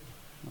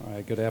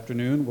Hi, good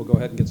afternoon. We'll go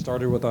ahead and get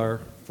started with our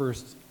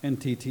first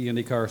NTT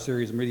IndyCar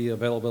Series media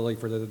availability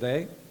for the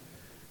day.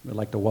 We'd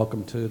like to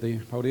welcome to the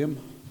podium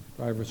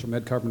drivers from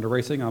Ed Carpenter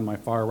Racing. On my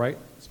far right,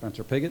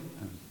 Spencer Pigot,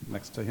 and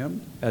next to him,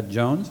 Ed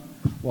Jones.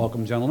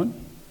 Welcome, gentlemen.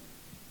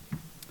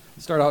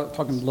 Start out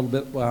talking a little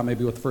bit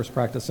maybe with the first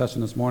practice session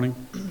this morning.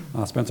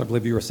 Spencer, I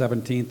believe you were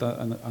 17th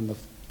on the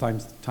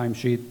time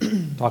sheet.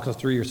 Talk us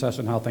through your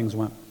session, how things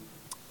went.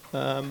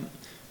 Yeah,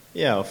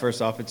 well,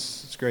 first off,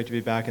 it's great to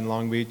be back in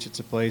Long Beach. It's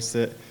a place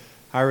that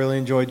I really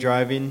enjoy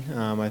driving.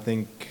 I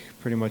think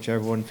pretty much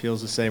everyone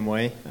feels the same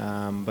way.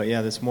 But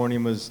yeah, this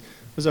morning was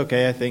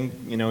okay. I think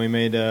we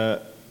made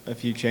a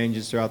few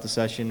changes throughout the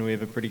session. We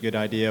have a pretty good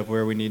idea of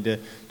where we need to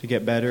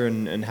get better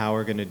and how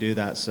we're going to do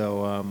that.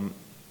 So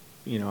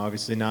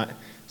obviously not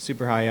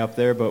super high up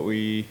there, but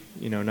we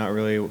not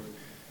really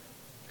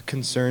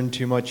concerned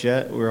too much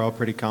yet. We're all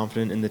pretty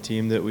confident in the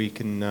team that we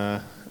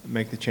can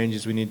make the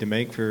changes we need to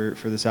make for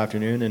this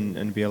afternoon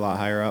and be a lot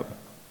higher up.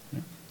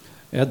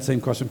 Ed,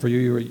 same question for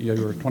you.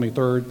 You were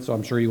 23rd, so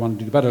I'm sure you want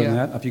to do better than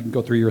that. If you can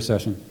go through your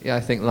session. Yeah, I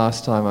think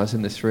last time I was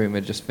in this room, I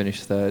just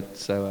finished third,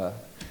 so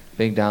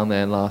being down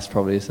there and last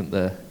probably isn't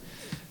the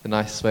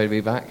nicest way to be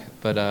back.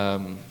 But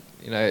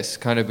it's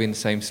kind of been the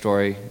same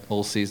story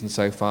all season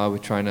so far. We're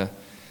trying to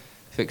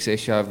fix the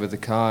issue I have with the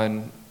car,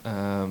 and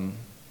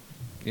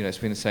it's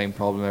been the same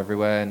problem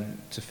everywhere, and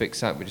to fix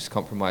that we're just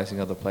compromising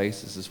other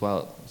places as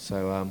well.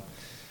 So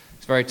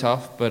it's very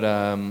tough, but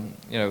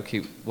we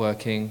keep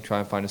working, try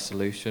and find a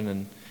solution,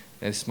 and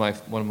it's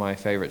one of my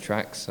favorite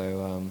tracks.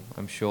 So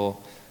I'm sure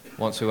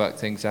once we work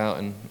things out,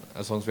 and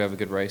as long as we have a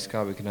good race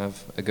car, we can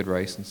have a good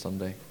race on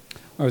Sunday.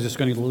 I was just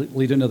going to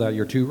lead into that.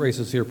 Your two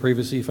races here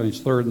previously, you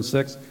finished third and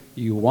sixth.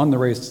 You won the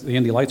race, the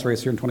Indy Lights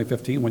race here in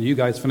 2015, when you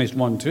guys finished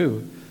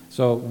 1-2.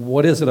 So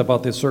what is it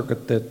about this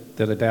circuit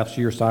that adapts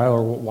to your style,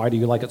 or why do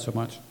you like it so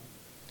much?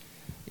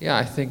 Yeah,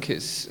 I think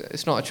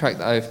it's not a track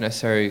that I've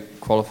necessarily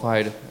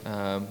qualified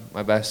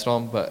my best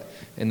on, but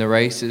in the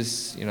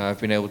races,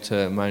 I've been able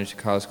to manage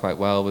the cars quite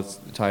well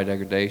with the tyre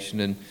degradation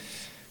and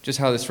just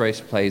how this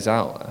race plays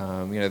out.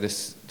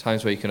 There's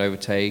times where you can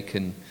overtake,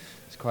 and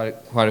there's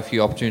quite a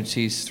few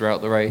opportunities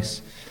throughout the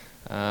race,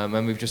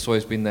 and we've just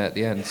always been there at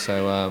the end.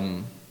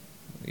 So,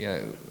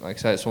 like I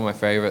said, it's one of my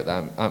favourite.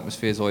 The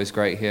atmosphere is always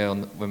great here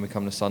when we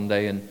come to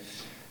Sunday, and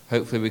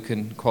hopefully we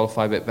can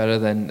qualify a bit better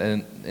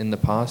than in the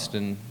past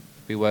and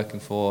be working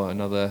for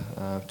another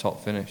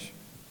top finish.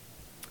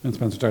 And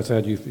Spencer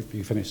said you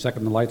finished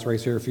second in the Lights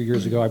race here a few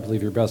years ago. I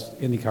believe your best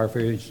IndyCar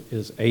finish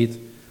is 8th a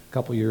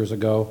couple years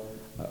ago.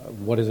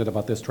 What is it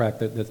about this track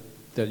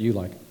that you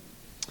like?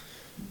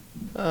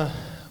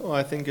 Well,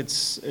 I think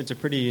it's a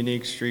pretty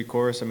unique street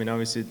course. I mean,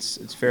 obviously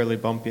it's fairly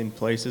bumpy in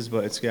places,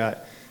 but it's got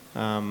a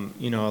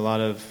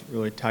lot of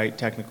really tight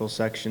technical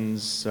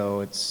sections.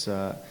 So it's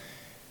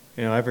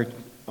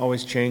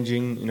always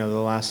changing. The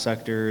last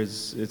sector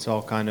it's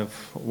all kind of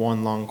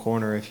one long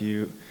corner. If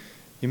you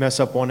mess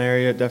up one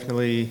area, it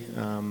definitely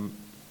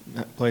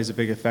plays a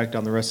big effect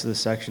on the rest of the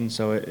section.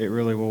 So it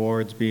really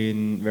rewards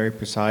being very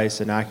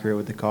precise and accurate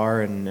with the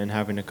car and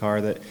having a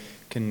car that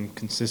can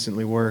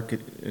consistently work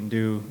and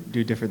do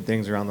different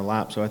things around the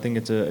lap. So I think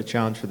it's a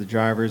challenge for the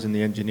drivers and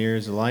the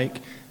engineers alike,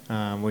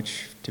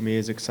 which to me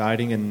is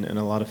exciting and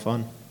a lot of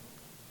fun.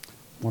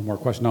 One more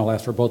question I'll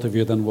ask for both of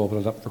you, then we'll open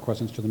it up for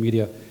questions to the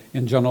media.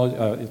 In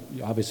general,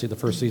 obviously the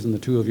first season, the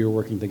two of you are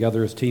working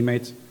together as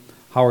teammates.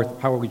 How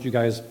would you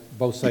guys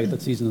both say the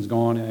season is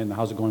going, and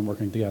how's it going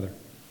working together?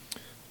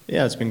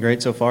 Yeah, it's been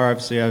great so far.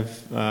 Obviously,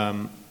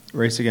 I've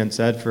raced against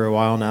Ed for a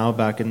while now,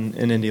 back in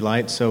Indy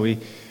Lights, so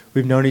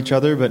we've known each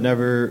other but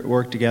never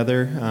worked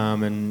together,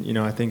 and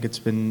I think it's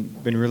been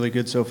really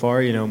good so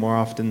far. More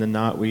often than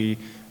not, we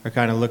are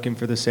kind of looking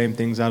for the same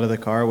things out of the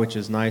car, which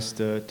is nice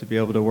to be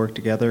able to work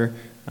together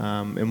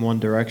in one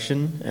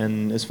direction.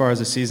 And as far as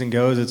the season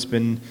goes, it's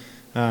been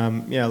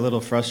a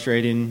little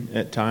frustrating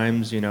at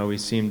times. We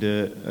seem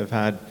to have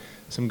had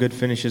some good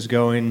finishes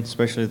going,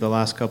 especially the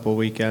last couple of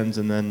weekends,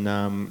 and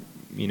then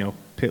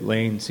pit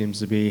lane seems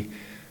to be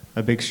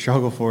a big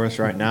struggle for us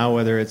right now,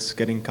 whether it's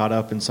getting caught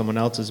up in someone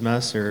else's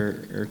mess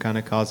or kind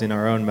of causing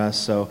our own mess.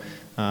 So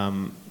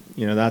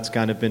that's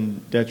kind of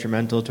been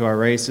detrimental to our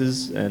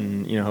races,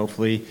 and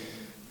hopefully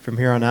from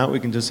here on out we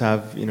can just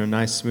have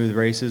nice smooth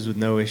races with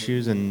no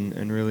issues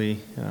and really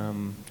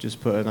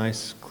just put a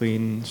nice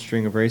clean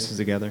string of races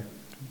together.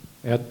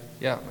 Ed?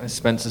 Yeah, as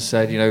Spencer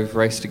said, we've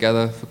raced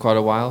together for quite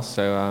a while,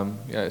 so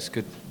it's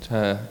good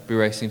to be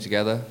racing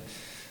together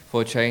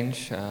for a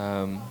change.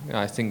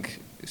 I think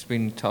it's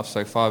been tough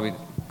so far.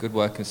 Good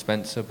work in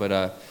Spencer, but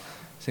I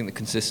think the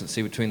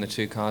consistency between the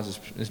two cars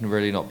has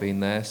really not been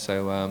there.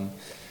 So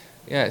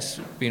it's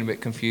been a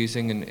bit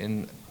confusing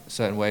in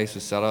certain ways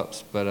with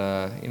setups, but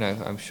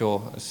I'm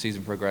sure as the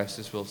season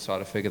progresses we'll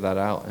start to figure that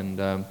out and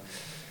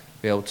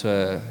be able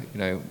to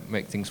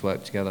make things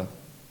work together.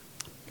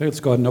 Okay, let's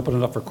go ahead and open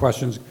it up for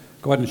questions.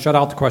 Go ahead and shut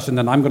out the question,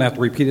 then I'm going to have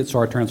to repeat it so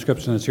our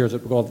transcription is here as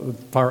it goes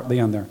far at the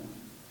end there.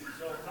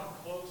 So how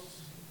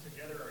close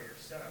together are your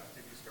setups?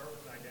 Did you start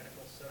with an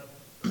identical setup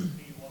for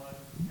P1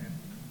 and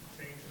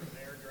change from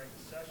there during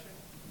the session,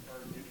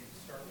 or did you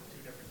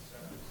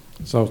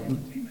So,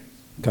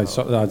 okay,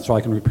 so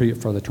I can repeat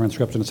it for the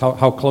transcription. It's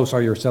how close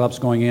are your setups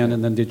going in,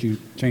 and then did you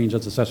change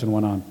as the session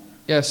went on?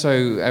 Yeah,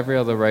 so every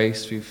other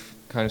race we've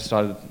kind of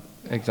started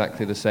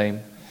exactly the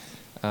same.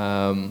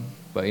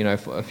 But, you know,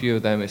 for a few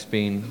of them it's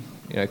been,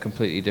 you know,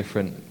 completely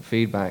different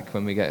feedback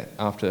when we get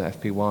after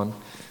FP1.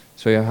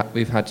 So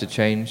we've had to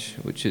change,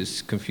 which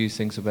has confused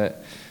things a bit.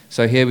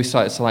 So here we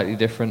started slightly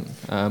different,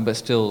 but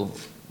still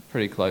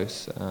pretty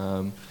close.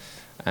 I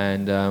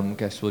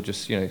guess we'll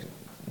just, you know,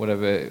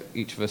 whatever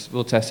each of us,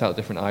 we'll test out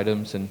different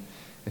items, and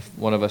if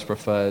one of us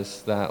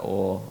prefers that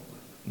or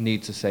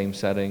needs the same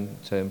setting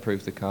to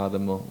improve the car,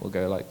 then we'll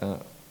go like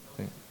that, I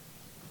think.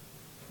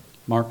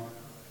 Mark?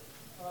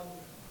 The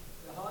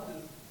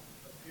Hondas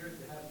appear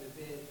to have the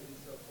advantage at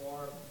least so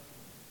far.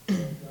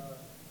 And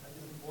I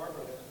think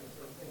Barbara has the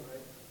same thing,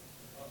 right?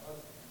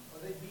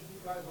 Are they beating you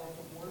guys off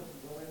the corners and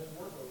going into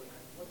work, or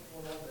what's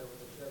going on there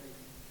with the Chevy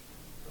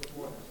so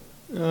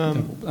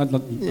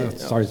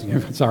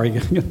far? Sorry.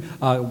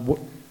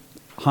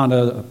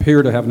 Honda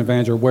appear to have an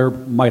advantage, or where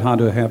might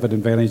Honda have an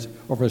advantage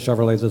over the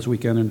Chevrolets this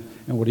weekend,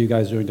 and what are you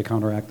guys doing to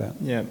counteract that?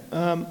 Yeah,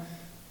 I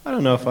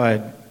don't know if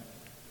I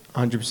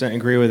 100%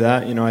 agree with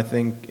that. You know, I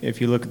think if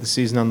you look at the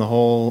season on the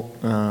whole,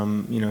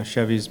 you know,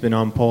 Chevy's been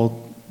on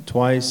pole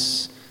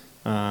twice.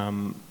 You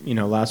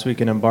know, last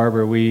weekend in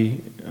Barber,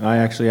 I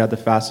actually had the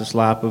fastest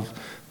lap of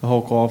the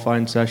whole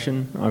qualifying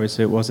session.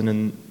 Obviously, it wasn't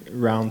in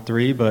round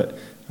 3, but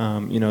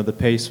you know, the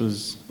pace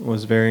was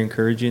very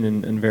encouraging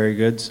and very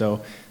good.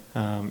 So,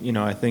 you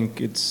know, I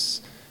think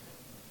it's,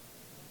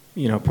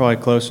 you know, probably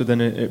closer than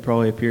it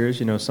probably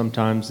appears. You know,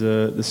 sometimes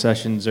the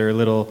sessions are a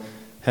little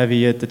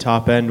heavy at the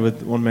top end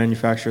with one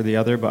manufacturer or the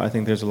other, but I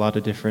think there's a lot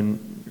of different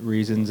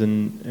reasons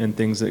and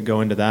things that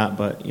go into that.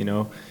 But, you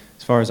know,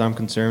 as far as I'm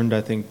concerned,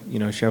 I think, you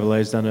know,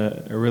 Chevrolet's done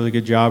a really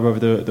good job over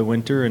the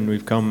winter, and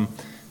we've come,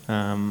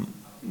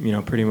 you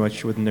know, pretty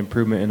much with an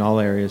improvement in all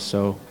areas.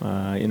 So,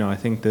 you know, I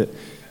think that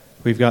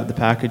we've got the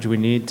package we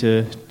need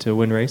to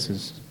win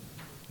races.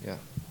 Yeah.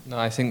 No,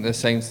 I think the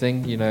same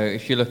thing. You know,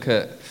 if you look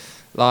at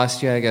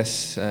last year, I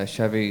guess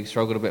Chevy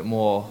struggled a bit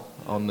more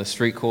on the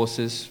street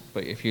courses,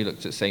 but if you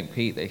looked at St.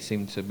 Pete, they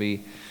seem to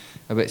be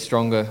a bit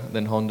stronger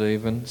than Honda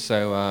even.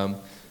 So,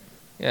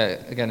 yeah,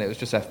 again, it was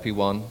just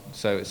FP1,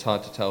 so it's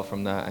hard to tell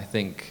from that. I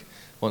think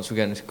once we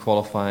get into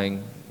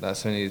qualifying,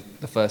 that's only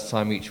the first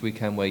time each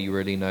weekend where you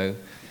really know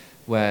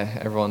where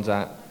everyone's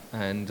at.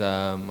 And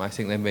I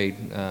think they made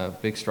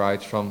big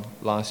strides from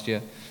last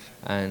year,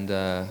 and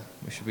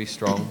we should be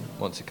strong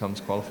once it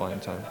comes qualifying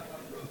time.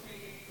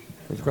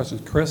 Further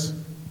questions? Chris?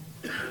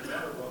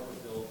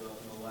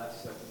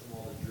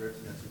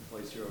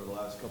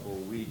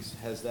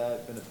 Has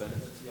that been a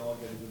benefit to y'all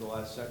getting to the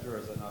last sector, or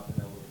has that not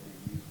been able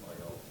to be used by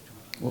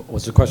y'all?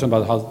 What's the question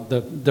about how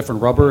the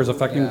different rubber is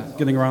affecting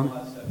getting around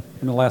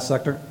in the last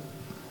sector?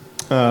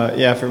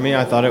 Yeah, for me,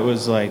 I thought it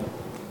was like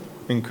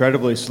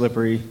incredibly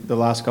slippery the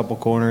last couple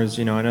corners.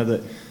 You know, I know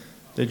that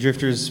the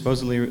drifters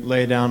supposedly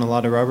lay down a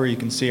lot of rubber. You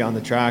can see it on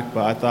the track,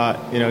 but I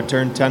thought, you know,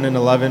 turn 10 and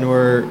 11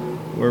 were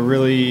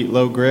really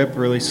low grip,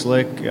 really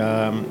slick,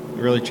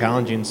 really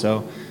challenging.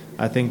 So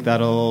I think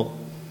that'll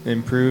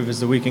improve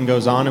as the weekend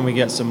goes on and we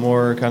get some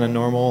more kind of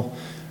normal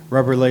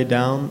rubber laid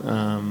down.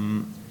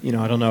 You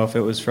know, I don't know if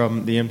it was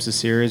from the IMSA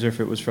series or if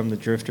it was from the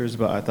drifters,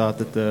 but I thought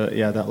that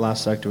that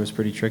last sector was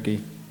pretty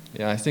tricky.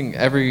 Yeah, I think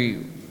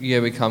every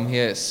year we come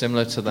here, it's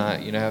similar to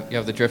that. You know, you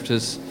have the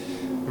drifters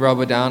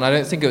rubber down. I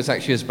don't think it was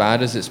actually as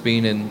bad as it's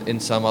been in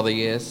some other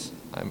years.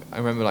 I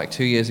remember like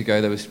 2 years ago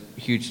there was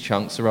huge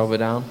chunks of rubber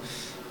down.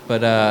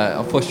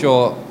 But for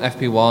sure,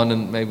 FP1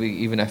 and maybe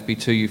even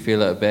FP2, you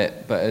feel it a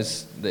bit. But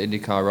as the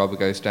IndyCar rubber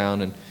goes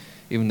down, and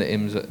even the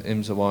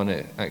IMSA one,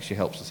 it actually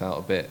helps us out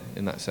a bit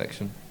in that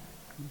section.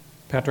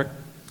 Patrick?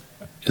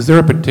 Is there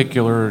a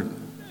particular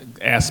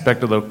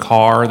aspect of the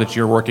car that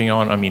you're working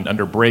on? I mean,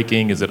 under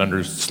braking, is it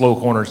under slow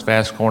corners,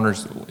 fast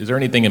corners? Is there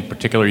anything in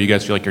particular you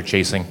guys feel like you're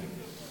chasing?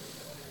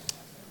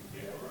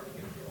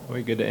 Are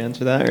we good to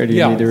answer that, or do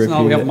you need to repeat it?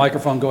 No, we have a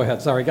microphone. Go ahead.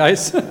 Sorry,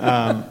 guys.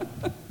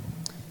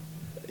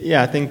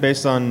 Yeah, I think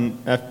based on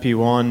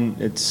FP1,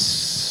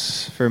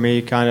 it's, for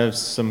me, kind of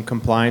some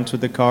compliance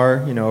with the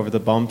car. You know, over the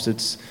bumps,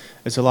 it's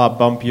a lot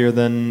bumpier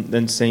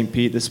than St.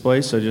 Pete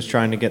display, so just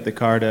trying to get the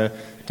car to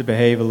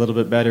behave a little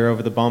bit better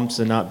over the bumps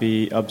and not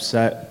be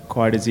upset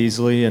quite as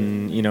easily.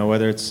 And, you know,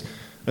 whether it's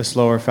a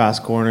slow or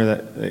fast corner,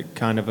 that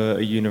kind of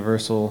a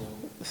universal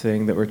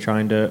thing that we're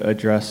trying to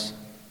address.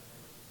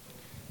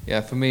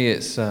 Yeah, for me,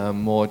 it's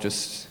more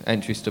just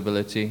entry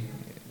stability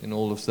in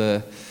all of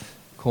the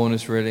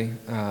corners, really.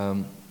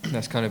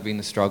 That's kind of been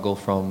the struggle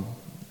from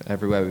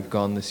everywhere we've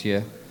gone this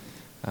year.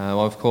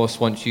 Of course,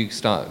 once you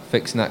start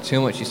fixing that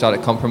too much, you start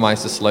to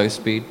compromise the slow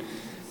speed.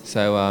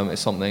 So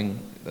it's something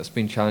that's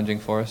been challenging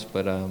for us,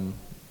 but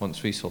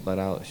once we sort that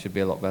out, it should be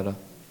a lot better.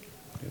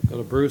 Go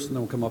to Bruce, and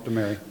then we'll come up to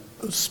Mary.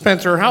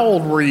 Spencer, how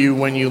old were you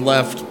when you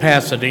left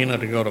Pasadena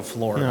to go to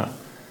Florida?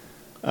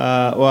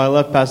 Yeah. Well, I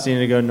left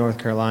Pasadena to go to North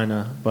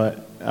Carolina,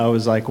 but I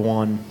was like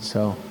 1,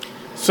 so.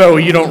 So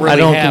you don't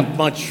really have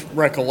much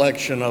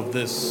recollection of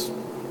this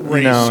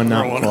race no, growing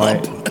not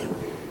quite. up?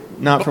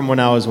 not from when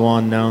I was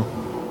 1,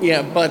 no.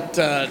 Yeah, but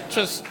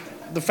just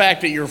the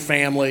fact that your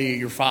family,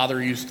 your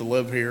father used to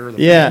live here,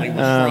 the Yeah, family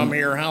was from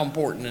here, how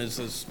important is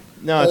this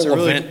No, it's a whole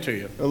really, event to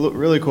you?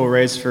 really cool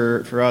race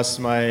for us.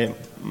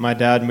 My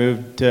dad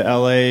moved to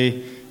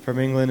LA from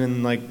England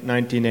in like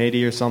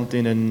 1980 or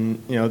something,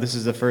 and you know, this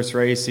is the first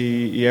race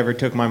he ever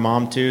took my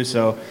mom to.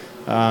 So,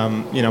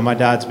 you know, my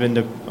dad's been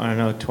to, I don't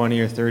know, 20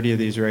 or 30 of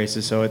these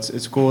races. So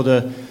it's cool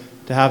to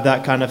have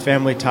that kind of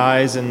family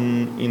ties,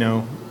 and you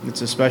know,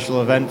 it's a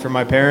special event for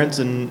my parents,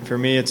 and for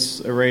me,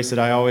 it's a race that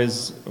I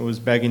always was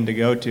begging to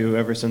go to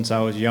ever since I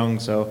was young.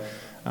 So,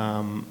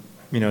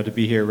 you know, to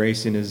be here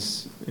racing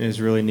is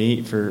really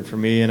neat for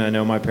me, and I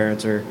know my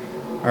parents are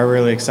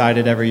really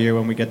excited every year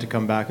when we get to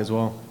come back as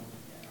well.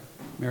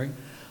 Mary?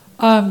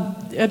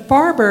 At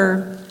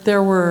Barber,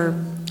 there were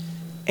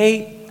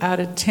 8 out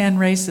of 10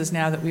 races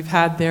now that we've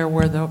had there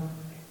where the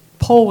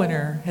pole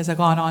winner has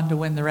gone on to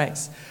win the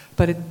race.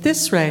 But at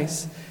this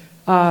race,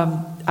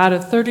 out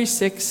of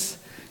 36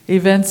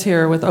 events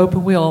here with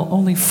open wheel,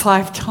 only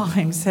 5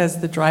 times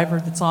has the driver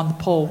that's on the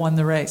pole won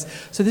the race.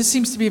 So this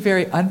seems to be a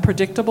very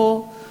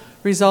unpredictable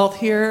result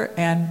here,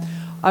 and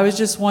I was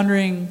just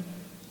wondering,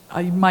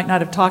 you might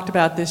not have talked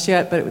about this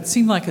yet, but it would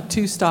seem like a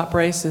 2-stop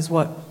race is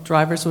what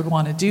drivers would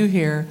want to do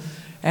here.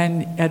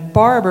 And at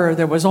Barber,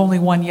 there was only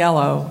 1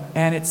 yellow,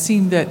 and it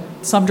seemed that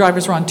some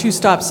drivers were on 2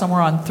 stops, some were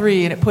on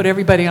 3, and it put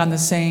everybody on the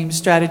same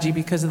strategy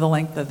because of the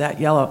length of that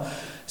yellow.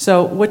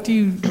 So what do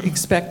you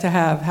expect to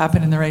have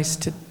happen in the race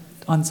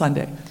on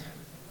Sunday?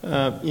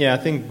 Yeah, I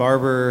think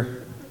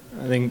Bourdais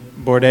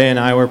and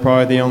I were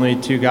probably the only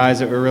 2 guys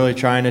that were really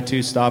trying a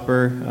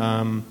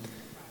 2-stopper.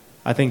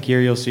 I think here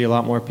you'll see a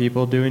lot more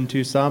people doing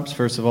 2 stops.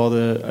 First of all,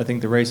 I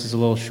think the race is a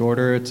little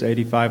shorter. It's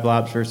 85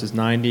 laps versus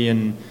 90,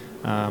 and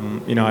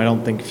you know, I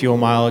don't think fuel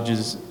mileage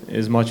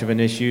is much of an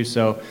issue.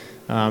 So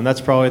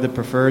that's probably the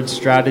preferred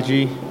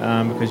strategy,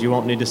 because you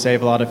won't need to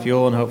save a lot of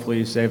fuel, and hopefully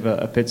you save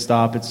a pit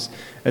stop. It's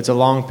a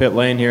long pit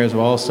lane here as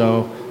well,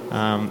 so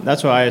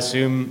that's what I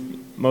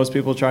assume most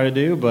people try to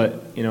do.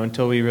 But you know,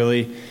 until we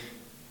really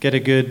get a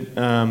good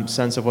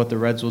sense of what the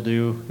Reds will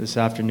do this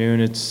afternoon,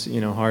 it's, you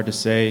know, hard to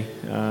say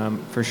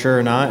for sure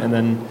or not. And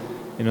then,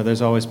 you know,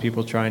 there's always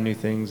people trying new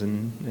things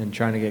and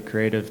trying to get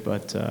creative.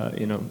 But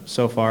you know,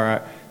 so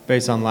far,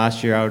 based on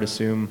last year, I would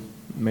assume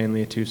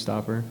mainly a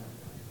 2-stopper.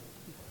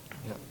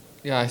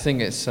 Yeah, I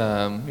think it's you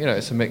know,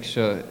 it's a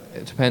mixture.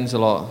 It depends a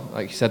lot.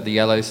 Like you said, the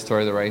yellows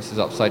throw the races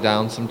upside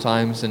down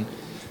sometimes, and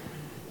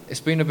it's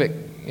been a bit,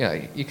 you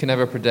know, you can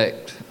never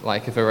predict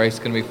like if a race is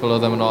going to be full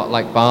of them or not.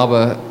 Like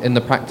Barber, in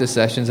the practice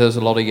sessions, there was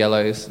a lot of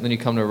yellows, and then you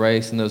come to a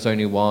race and there's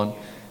only 1.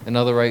 In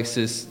other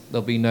races,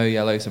 there'll be no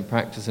yellows in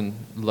practice and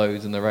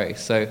loads in the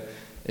race. So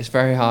it's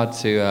very hard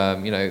to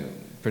you know,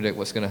 predict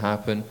what's going to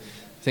happen.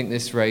 I think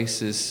this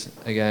race is,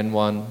 again,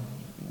 one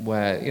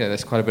where, you know,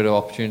 there's quite a bit of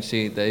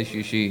opportunity. There's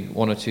usually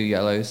 1 or 2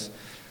 yellows,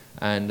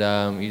 and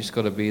you just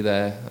got to be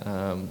there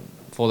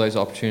for those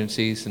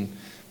opportunities. And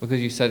because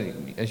you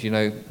said, as you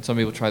know, some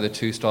people try the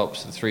 2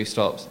 stops, the 3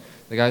 stops.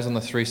 The guys on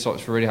the 3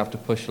 stops really have to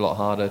push a lot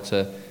harder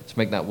to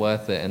make that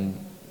worth it, and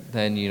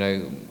then, you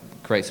know,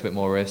 creates a bit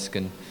more risk.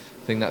 And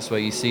I think that's where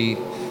you see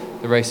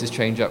the races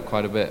change up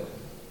quite a bit.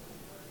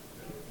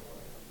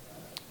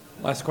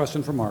 Last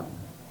question from Mark.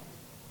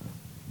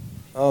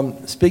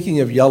 Speaking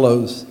of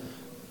yellows,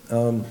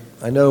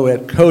 I know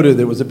at COTA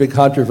there was a big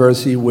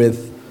controversy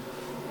with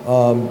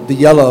the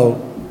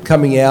yellow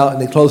coming out,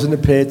 and they closed in the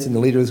pits, and the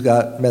leaders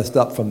got messed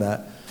up from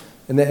that.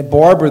 And at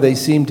Barber, they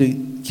seemed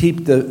to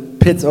keep the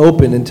pits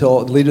open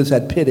until the leaders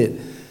had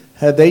pitted.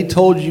 Have they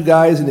told you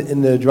guys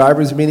in the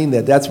drivers' meeting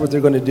that that's what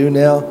they're going to do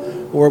now?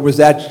 Or was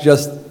that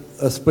just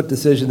a split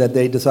decision that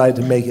they decided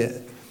to make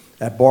it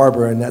at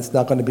Barber, and that's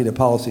not going to be the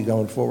policy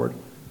going forward?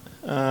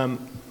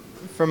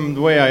 From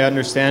the way I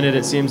understand it,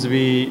 it seems to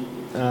be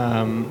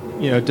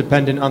you know,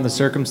 dependent on the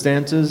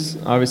circumstances.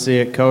 Obviously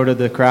at COTA,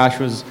 the crash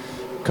was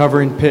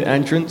covering pit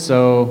entrance,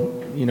 so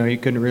you know, you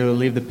couldn't really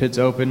leave the pits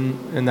open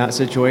in that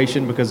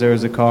situation because there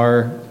was a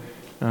car,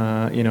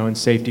 you know, and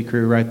safety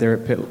crew right there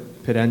at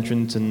pit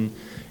entrance. And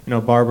you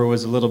know, Barber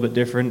was a little bit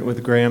different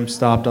with Graham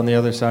stopped on the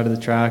other side of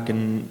the track,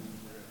 and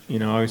you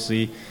know,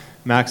 obviously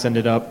Max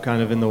ended up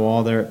kind of in the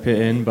wall there at pit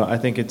in. But I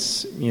think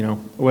it's, you know,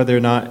 whether or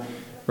not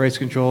race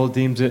control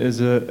deems it as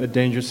a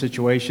dangerous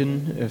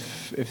situation.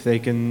 If they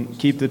can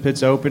keep the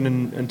pits open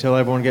until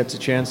everyone gets a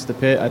chance to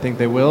pit, I think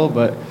they will.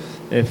 But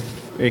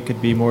if it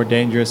could be more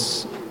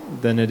dangerous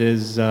than it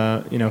is, you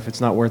know, if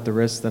it's not worth the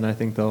risk, then I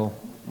think they'll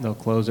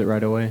close it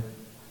right away.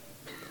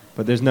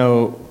 But there's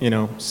no, you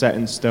know, set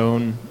in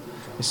stone.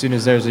 As soon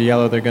as there's a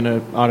yellow, they're going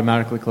to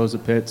automatically close the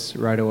pits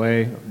right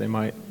away. They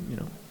might, you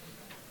know,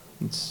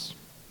 it's,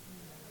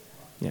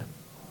 yeah.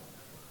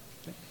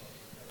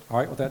 All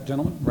right, with that,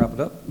 gentlemen, wrap it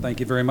up. Thank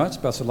you very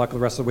much. Best of luck with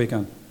the rest of the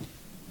weekend.